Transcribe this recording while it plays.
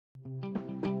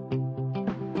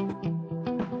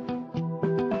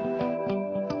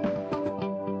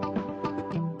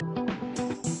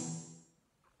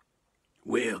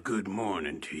Well, good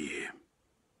morning to you.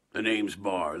 The name's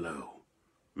Barlow.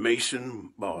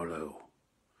 Mason Barlow.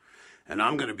 And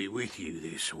I'm going to be with you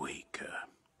this week.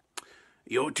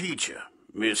 Your teacher,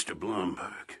 Mr.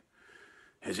 Blomberg,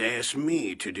 has asked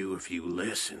me to do a few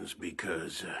lessons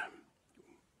because,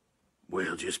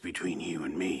 well, just between you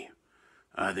and me,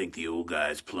 I think the old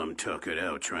guy's plumb tuckered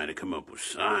out trying to come up with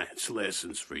science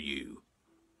lessons for you.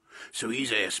 So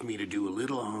he's asked me to do a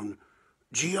little on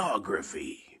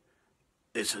geography.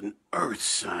 It's an earth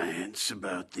science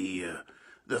about the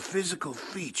physical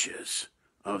features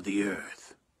of the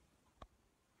earth.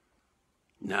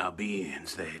 Now, being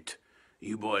that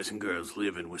you boys and girls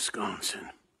live in Wisconsin,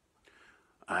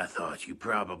 I thought you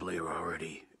probably are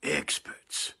already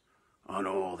experts on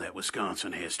all that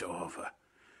Wisconsin has to offer.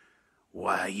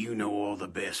 Why, you know all the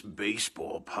best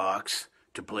baseball parks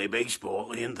to play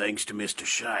baseball in thanks to Mr.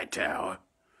 Shytower.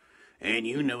 And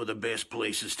you know the best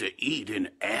places to eat in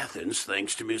Athens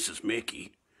thanks to Mrs.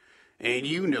 Mickey. And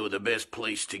you know the best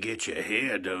place to get your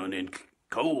hair done in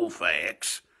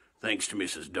Colfax thanks to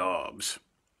Mrs. Dobbs.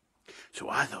 So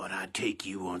I thought I'd take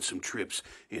you on some trips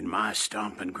in my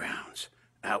stomping grounds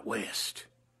out west.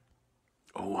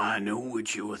 Oh, I know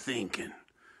what you're thinking.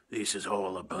 This is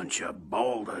all a bunch of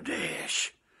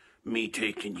balderdash. Me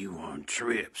taking you on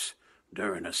trips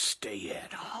during a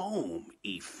stay-at-home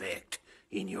effect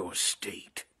in your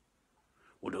state.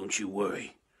 Well, don't you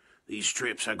worry. These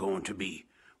trips are going to be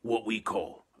what we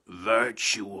call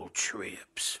virtual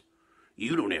trips.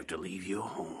 You don't have to leave your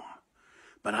home.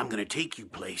 But I'm going to take you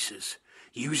places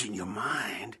using your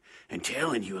mind and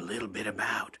telling you a little bit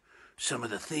about some of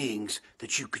the things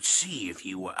that you could see if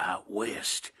you were out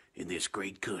west in this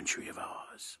great country of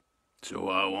ours. So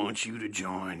I want you to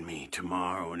join me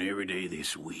tomorrow and every day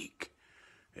this week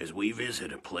as we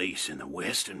visit a place in the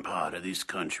western part of this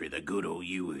country, the good old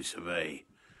US of A.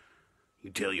 You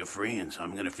tell your friends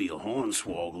I'm going to feel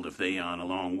hornswoggled if they aren't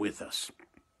along with us.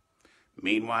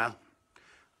 Meanwhile,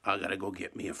 I gotta go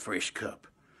get me a fresh cup.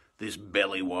 This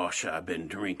belly wash I've been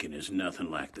drinking is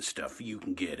nothing like the stuff you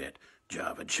can get at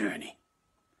Java Journey.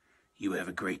 You have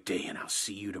a great day, and I'll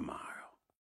see you tomorrow.